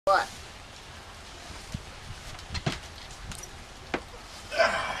What?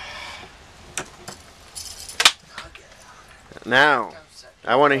 Now,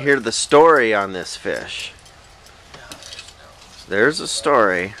 I want to hear the story on this fish. There's a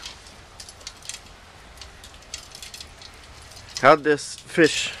story. How'd this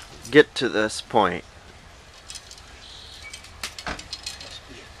fish get to this point?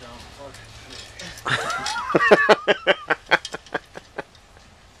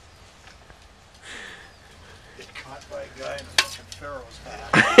 Get caught by a guy in a fucking Pharaoh's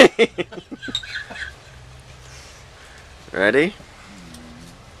hat. Ready?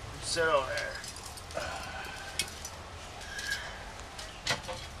 Sit over there.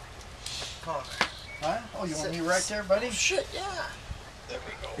 Come over. Huh? Oh, you want me right there, buddy? Shit, yeah. There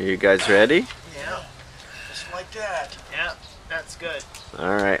we go. You guys ready? Yeah. Just like that. Yeah, that's good.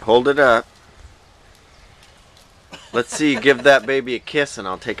 Alright, hold it up. Let's see you give that baby a kiss and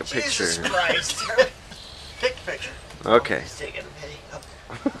I'll take a picture. Jesus Christ. Take a picture. Okay. He's taking a penny up.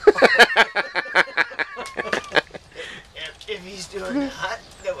 if he's doing that,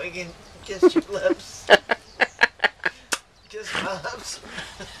 then we can kiss your lips. Kiss my lips.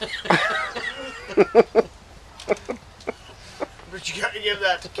 But you gotta give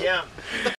that to Kim.